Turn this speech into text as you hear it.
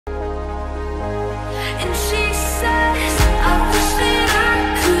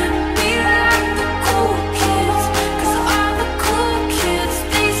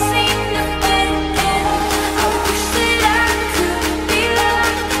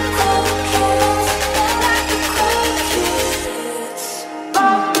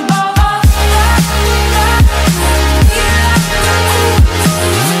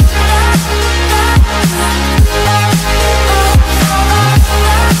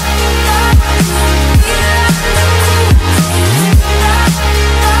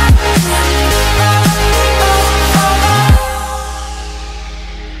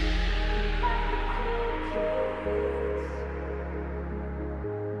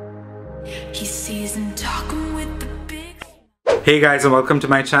He sees and talking with the big. Hey guys, and welcome to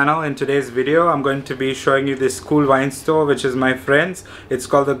my channel. In today's video I'm going to be showing you this cool wine store which is my friend's. It's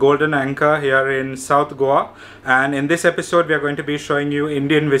called the Golden Anchor here in South Goa, and in this episode we are going to be showing you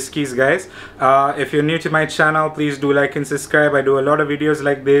Indian whiskies, guys. If you're new to my channel, please do like and subscribe. I do a lot of videos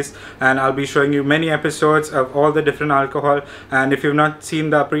like this and I'll be showing you many episodes of all the different alcohol, and if you've not seen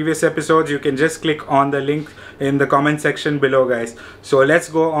the previous episodes you can just click on the link in the comment section below, guys. So let's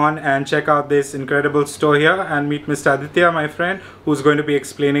go on and check out this incredible store here and meet Mr. Aditya, my friend, who's going to be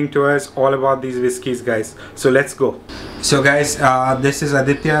explaining to us all about these whiskies, guys. So let's go. So guys, this is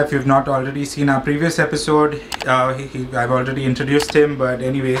Aditya. If you've not already seen our previous episode, I've already introduced him, but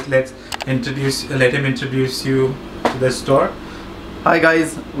anyway, let him introduce you to the store. Hi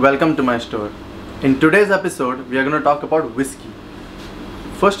guys, welcome to my store. In today's episode we are going to talk about whiskey.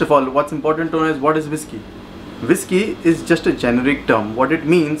 First of all, what's important to know is what is whiskey. Whiskey is just a generic term. What it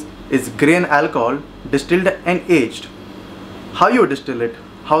means is grain alcohol distilled and aged. How you distill it,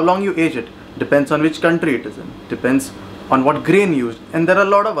 how long you age it, depends on which country it is in, depends on what grain used, and there are a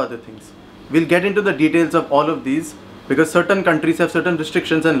lot of other things. We'll get into the details of all of these because certain countries have certain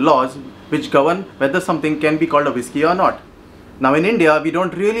restrictions and laws which govern whether something can be called a whiskey or not. Now in India we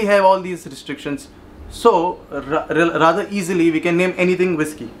don't really have all these restrictions, so rather easily we can name anything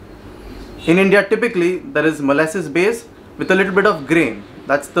whiskey. In India typically there is molasses base with a little bit of grain.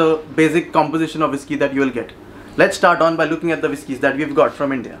 That's the basic composition of whiskey that you will get. Let's start on by looking at the whiskies that we've got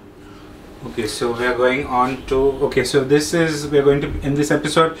from India. Okay, so we are going on to, in this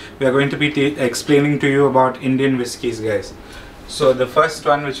episode we are going to be explaining to you about Indian whiskies, guys. So the first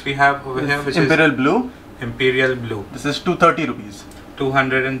one which we have over here, which Imperial Blue. Imperial Blue. This is 230 rupees.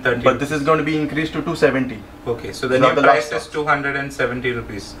 230. But this is going to be increased to 270. Okay, so the new price is 270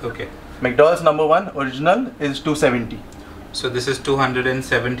 rupees. Okay. McDowell's number 1 original is 270. So this is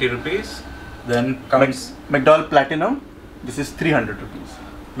 270 rupees. Then comes McDowell Platinum. This is 300 rupees.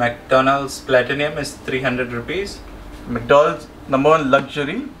 McDonald's Platinum is 300 rupees. McDowell's number 1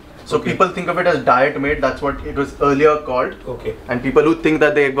 Luxury. So people think of it as diet made. That's what it was earlier called. Okay. And people who think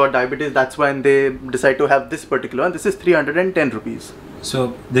that they got diabetes, that's when they decide to have this particular one. This is 310 rupees.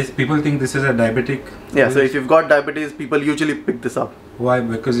 So people think this is a diabetic. Yeah. So if you've got diabetes, people usually pick this up. Why?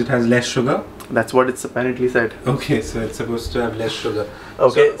 Because it has less sugar? That's what it's apparently said. Okay, so it's supposed to have less sugar.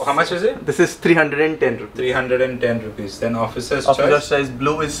 Okay. So how much is it? This is 310 rupees. 310 rupees. Then officer's choice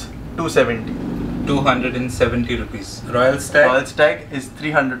blue is 270. 270 rupees. Royal Stag? Royal Stag is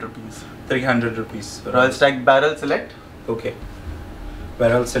 300 rupees. 300 rupees. Royal Stag Barrel Select? Okay.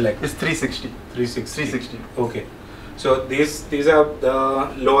 Barrel Select is 360. 360. Okay. So these are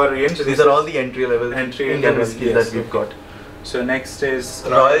the lower range. These are all the entry level Indian whiskies that we've got. So next is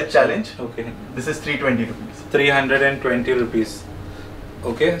Royal Challenge. Okay. This is 320 rupees. 320 rupees.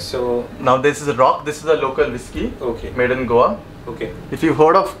 Okay, so now this is Rock. This is a local whiskey. Okay. Made in Goa. Okay. If you've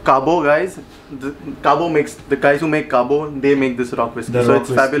heard of Cabo, guys, the guys who make Cabo, they make this rock whiskey. So it's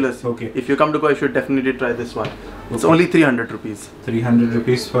fabulous. Okay. If you come to Goa, you should definitely try this one. It's only 300 rupees. 300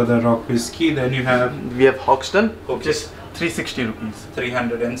 rupees for the rock whiskey. Then we have Hoxton, which is 360 rupees.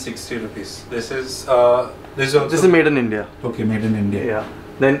 360 rupees. This is made in India. Okay, made in India. Yeah.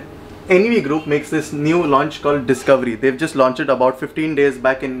 Then NV Group makes this new launch called Discovery. They've just launched it about 15 days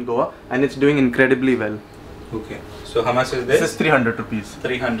back in Goa and it's doing incredibly well. Okay. So how much is this? This is 300 rupees.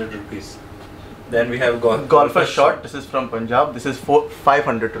 300 rupees. Then we have Golfer Shot. This is from Punjab. This is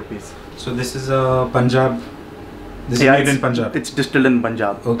 500 rupees. So this is a Punjab. This is made in Punjab. It's distilled in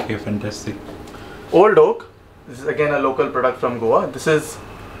Punjab. Okay, fantastic. Old Oak. This is again a local product from Goa. This is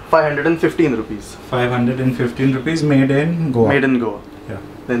 515 rupees. 515 rupees, made in Goa. Made in Goa. Yeah.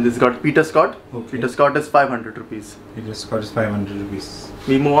 Then this got Peter Scott. Okay. Peter Scott is 500 rupees. Peter Scott is 500 rupees.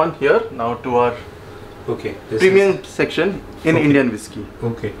 We move on here now to our premium section in Indian whiskey.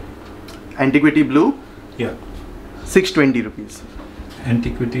 Okay. Antiquity Blue. Yeah. 620 rupees.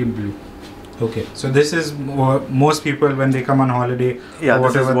 Antiquity Blue. Okay. So this is most people when they come on holiday or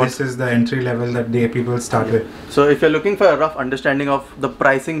whatever, this is the entry level that people start with. So if you're looking for a rough understanding of the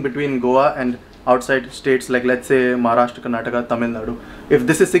pricing between Goa and outside states like let's say Maharashtra, Karnataka, Tamil Nadu, if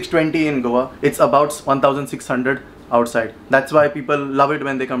this is 620 in Goa, it's about 1600 outside. That's why people love it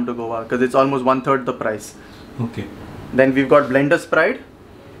when they come to Goa, because it's almost 1/3 the price. Okay. Then we've got Blender's Pride,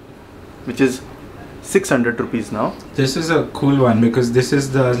 which is 600 rupees now. This is a cool one because this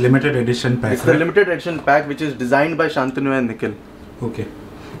is the limited edition pack. It's the limited edition pack which is designed by Shantanu and Nikhil. Okay.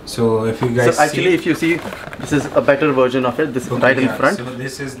 So if you guys if you see, this is a better version of it. This is right in front. So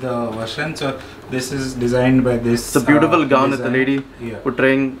this is the version. So this is designed by this. It's a beautiful gown with the lady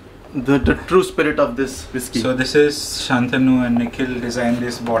portraying the true spirit of this whiskey. So this is Shantanu and Nikhil designed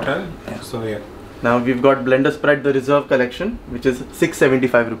this bottle. Yeah. So yeah. Now we've got Blender's Pride, the Reserve collection, which is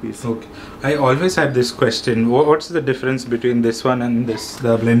 675 rupees. Okay. I always had this question. What's the difference between this one and this,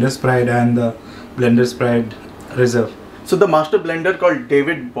 the Blender's Pride and the Blender's Pride Reserve? So the master blender called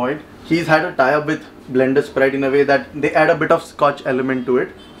David Boyd, he's had a tie-up with Blender's Pride in a way that they add a bit of Scotch element to it,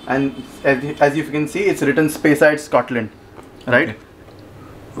 and as you can see, it's written Speyside, Scotland, right?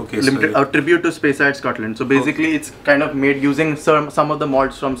 Okay. Limited, So a tribute to Speyside, Scotland. So basically, it's kind of made using some of the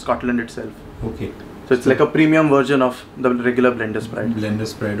malts from Scotland itself. okay. So it's like a premium version of the regular Blender's Pride.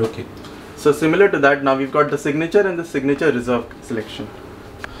 Blender's Pride. Okay. So similar to that, now we've got the Signature and the Signature Reserve selection.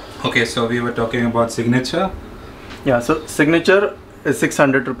 Okay. So we were talking about Signature. Yeah. So Signature is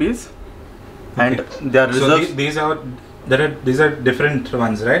 600 rupees, and Okay. they are So reserves. these are different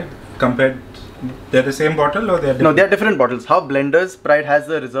ones, right? Compared, they're the same bottle or they're different? No, they are different bottles. How Blender's Pride has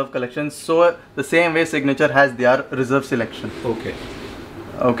the Reserve collection, so the same way Signature has their Reserve selection. Okay.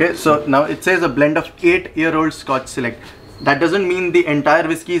 Okay, so now it says a blend of 8-year-old Scotch Select. That doesn't mean the entire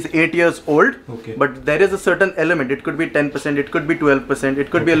whiskey is 8 years old, Okay. but there is a certain element. It could be 10%, it could be 12%,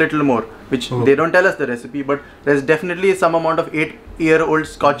 it could be a little more, which Oh. they don't tell us the recipe, but there's definitely some amount of 8-year-old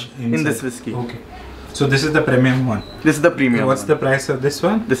Scotch in this Inside. whiskey. Okay. So this is the premium one. This is the premium. What's one. the price of this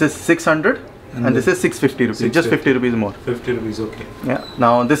one? This is 600 and this is 650 rupees, just 50 rupees more. 50 rupees. Okay. Yeah.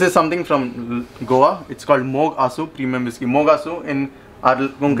 Now this is something from Goa. It's called Mog Asu Premium Whiskey. Mog Asu in our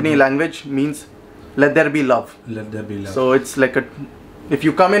Konkani language means "let there be love." Let there be love. So it's like if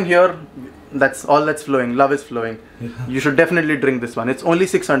you come in here, that's all that's flowing. Love is flowing. Yeah. You should definitely drink this one. It's only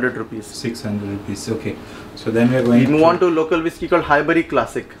 600 rupees. 600 rupees. Okay. So then we are going We move on to local whiskey called Highbury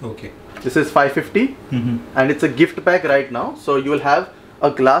Classic. Okay. This is 550 and it's a gift pack right now. So you will have a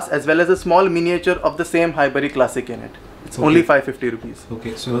glass as well as a small miniature of the same Highbury Classic in it. It's Okay. only 550 rupees.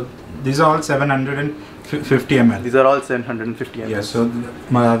 Okay. So these are all 750 ml. These are all 750 ml. Yeah. So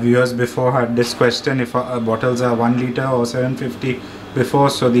my viewers before had this question if bottles are 1 liter or 750 before.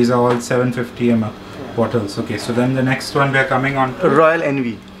 So these are all 750 ml bottles. Okay. So then the next one we are coming on to. Royal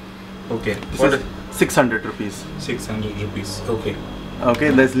Envy. Okay. This is 600 rupees. 600 rupees. Okay. Okay,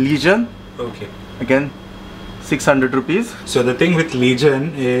 there's Legion. Okay. Again, 600 rupees. So the thing with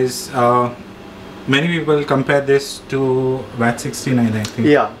Legion is many people compare this to VAT 69, I think.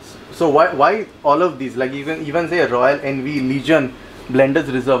 Yeah. So why all of these? Like even say Royal Envy, Legion, Blender's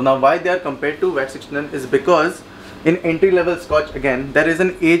Reserve. Now why they are compared to VAT 69 is because in entry level Scotch again there is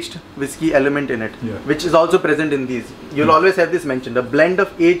an aged whiskey element in it, Yeah. which is also present in these. You'll always have this mentioned, a blend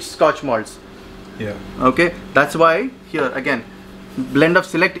of aged Scotch malts. Yeah. Okay, that's why here again, blend of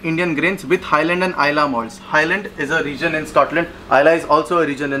select Indian grains with Highland and Islay malts. Highland is a region in Scotland. Islay is also a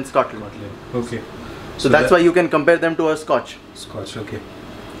region in Scotland. Okay. So that's why you can compare them to a Scotch. Scotch. Okay.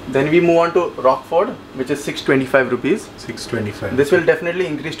 Then we move on to Rockford, which is 625 rupees. 625. This will definitely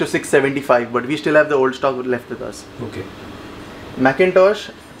increase to 675, but we still have the old stock left with us. Okay. Macintosh,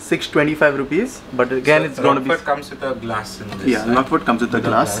 625 rupees, but again it's going to be. Rockford comes with a glass in this. Yeah, right? Rockford comes with a With a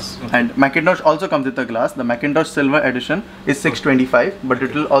glass, glass, okay. and Macintosh also comes with a glass. The Macintosh Silver Edition is 625, but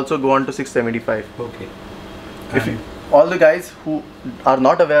it will also go on to 675. Okay. If you, all the guys who are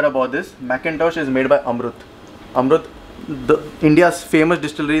not aware about this, Macintosh is made by Amrut. Amrut, India's famous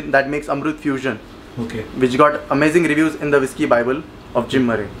distillery that makes Amrut Fusion, Okay. which got amazing reviews in the Whiskey Bible of Jim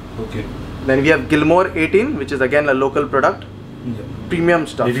Murray. Okay. Then we have Gilmore 18, which is again a local product, Yeah. premium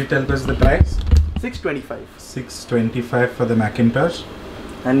stuff. Did you tell us the price? 625. 625 for the Macintosh.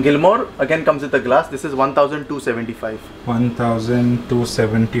 And Gilmore again comes with a glass. This is 1,275.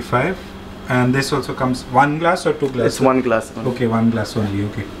 1,275. And this also comes one glass or two glasses? It's one glass. Okay, one glass only.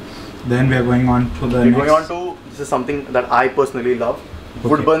 Okay. Then we are going on to the We're next. going on to, this is something that I personally love,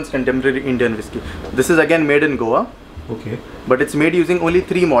 Woodburn's Contemporary Indian Whiskey. This is again made in Goa, Okay. but it's made using only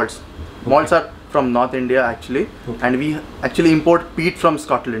 3 malts. Malts are from North India actually, and we actually import peat from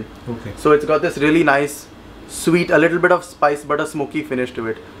Scotland. Okay. So it's got this really nice, sweet, a little bit of spice but a smoky finish to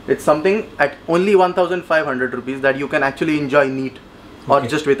it. It's something at only 1,500 rupees that you can actually enjoy neat or Okay.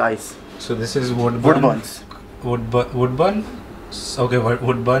 just with ice. So this is Woodburn. Woodburn's. Woodburn? Okay,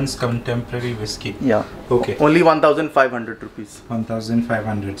 Woodburn's Contemporary Whiskey. Yeah. Okay. Only 1,500 rupees.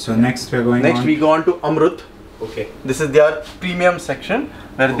 1,500. So next we are going Next on. we go on to Amrut. Okay. This is their premium section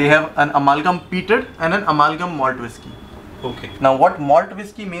where they have an amalgam peated and an amalgam malt whiskey. Okay. Now what malt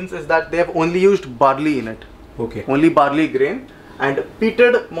whiskey means is that they have only used barley in it. Okay. Only barley grain. And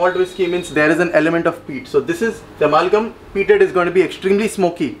peated malt whiskey means there is an element of peat. So this is, the amalgam peated is going to be extremely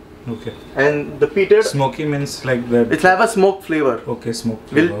smoky. Okay. And the peated, Smoky means like the. it'll have a smoke flavor. Okay, smoke.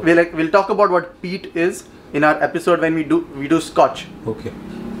 We'll flavor. talk about what peat is in our episode when we do Scotch. Okay.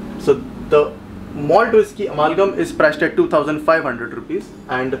 So the malt whiskey amalgam is priced at 2,500 rupees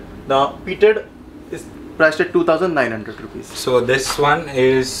and the peated is priced at 2,900 rupees. So this one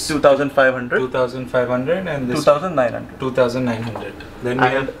is 2,500. 2,500 and this 2,900.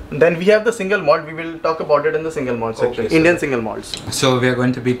 2,900. Then we have the single malt. We will talk about it in the single malt section. Okay, Indian single malts. So we are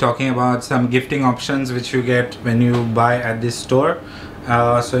going to be talking about some gifting options which you get when you buy at this store.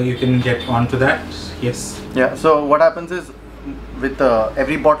 So you can get onto that. Yes. Yeah. So what happens is with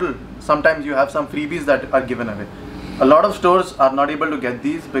every bottle, sometimes you have some freebies that are given away. A lot of stores are not able to get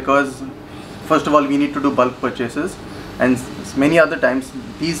these because first of all we need to do bulk purchases, and many other times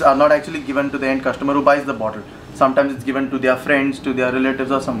these are not actually given to the end customer who buys the bottle. Sometimes it's given to their friends, to their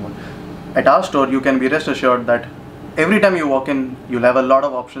relatives or someone. At our store you can be rest assured that every time you walk in you'll have a lot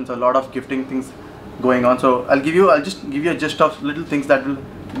of options, a lot of gifting things going on. So I'll just give you a gist of little things that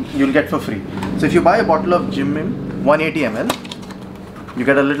you'll get for free. So if you buy a bottle of Jim Mim 180 ml, you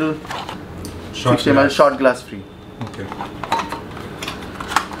get a little 60 ml shot glass free. Okay.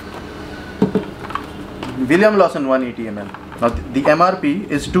 William Lawson 180 ml. Now the MRP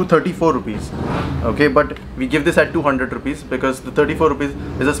is 234 rupees. Okay, but we give this at 200 rupees because the 34 rupees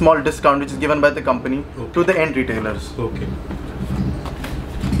is a small discount which is given by the company to the end retailers. Okay.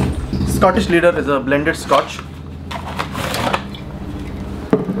 Scottish Leader is a blended scotch.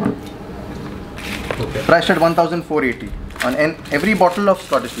 Okay. Priced at 1,480. On every bottle of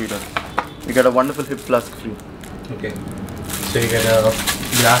Scottish Leader, you get a wonderful hip flask free. Okay. So you get a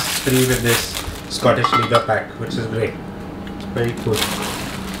glass free with this Scottish Leader pack, which is great. It's very cool.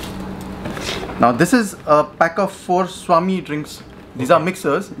 Now this is a pack of 4 Swami drinks. These are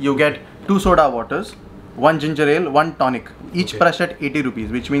mixers. You get 2 soda waters, 1 ginger ale, 1 tonic. Each priced at 80 rupees,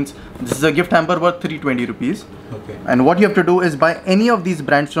 which means this is a gift hamper worth 320 rupees. Okay. And what you have to do is buy any of these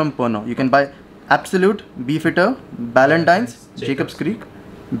brands from Pernod. You can buy Absolute, Beefeater, Ballantine's, Jacob's Creek,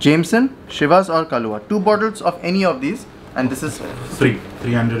 Jameson, Shiva's or Kahlua. 2 bottles of any of these, and this is free.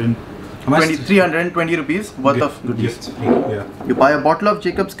 320 rupees worth of goodies. Gifts free, yeah. You buy a bottle of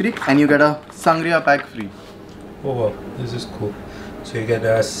Jacob's Creek and you get a sangria pack free. Oh wow, this is cool. So you get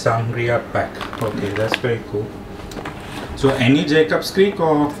a sangria pack. Okay, that's very cool. So any Jacob's Creek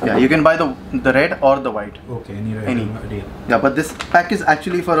or? Yeah, you can buy the red or the white. Okay, any red. Any. Yeah, but this pack is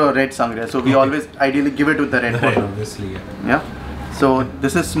actually for a red sangria, so we always ideally give it with the red bottle. Obviously, yeah. Yeah. So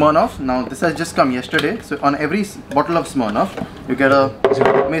this is Smirnoff. Now this has just come yesterday. So on every bottle of Smirnoff, you get a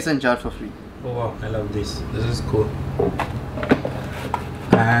mason jar for free. Oh wow, I love this. This is cool.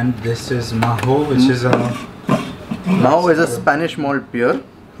 And this is Maho, which is a... Maho is a Spanish malt beer.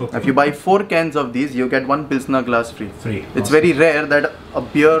 Okay. If you buy 4 cans of these, you get 1 Pilsner glass free. It's awesome. very rare that a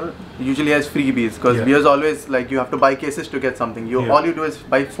beer usually has freebies, because beers always like you have to buy cases to get something. All you do is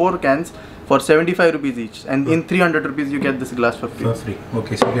buy 4 cans for 75 rupees each, and in 300 rupees you get this glass for free.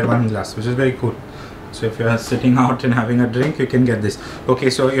 Okay, so you get 1 glass, which is very cool. So if you are sitting out and having a drink, you can get this. Okay,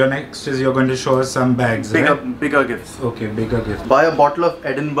 so your next is you're going to show us some bags, bigger gifts. Okay, bigger gifts. Buy a bottle of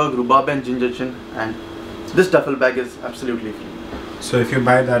Edinburgh rhubarb and ginger gin, and this duffel bag is absolutely free. So if you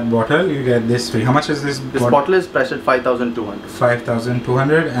buy that bottle, you get this free. How much is this? This bottle is priced at 5,200.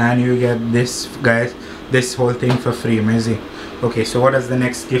 5,200, and you get this, guys, this whole thing for free. Amazing. Okay, so what is the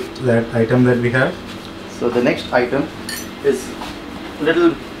next gift item that we have? So the next item is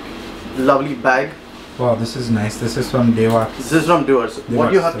little lovely bag. Wow, this is nice. This is from Deva. This is from Dewar's.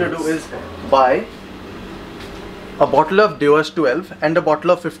 What you have to do is buy a bottle of Dewar's 12 and a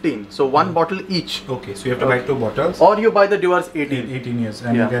bottle of 15. So 1 bottle each. Okay, so you have to buy 2 bottles. Or you buy the Dewar's 18. 18 years.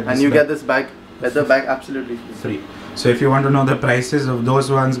 And you get this bag, leather bag, absolutely free. So if you want to know the prices of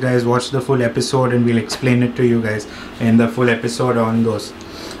those ones, guys, watch the full episode and we'll explain it to you guys in the full episode on those.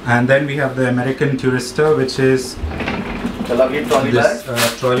 And then we have the American Tourister, which is the lovely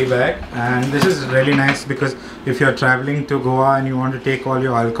trolley bag. And this is really nice because if you're traveling to Goa and you want to take all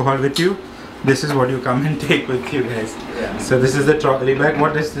your alcohol with you, this is what you come and take with you, guys. So this is the trolley bag.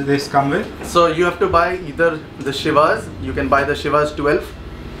 What does this come with? So you have to buy either the Shiva's. You can buy the Shiva's 12,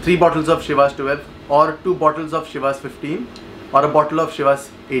 3 bottles of Shiva's 12, or 2 bottles of Shiva's 15, or a bottle of Shiva's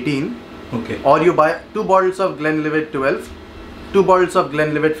 18. Okay. Or you buy 2 bottles of Glenlivet 12, 2 bottles of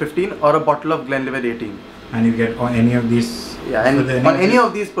Glenlivet 15, or a bottle of Glenlivet 18. And you get on any of these. Yeah, and on any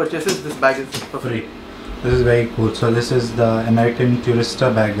of these purchases, this bag is for free. This is very cool. So this is the American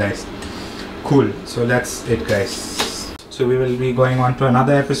Tourister bag, guys. Cool. So that's it, guys. So we will be going on to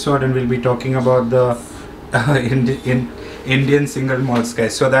another episode and we'll be talking about the Indian single malts,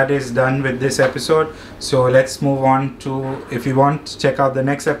 guys. So that is done with this episode. So let's move on to, if you want, check out the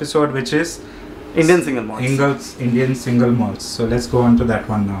next episode, which is Indian single malts. Indian single malts. So let's go on to that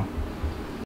one now.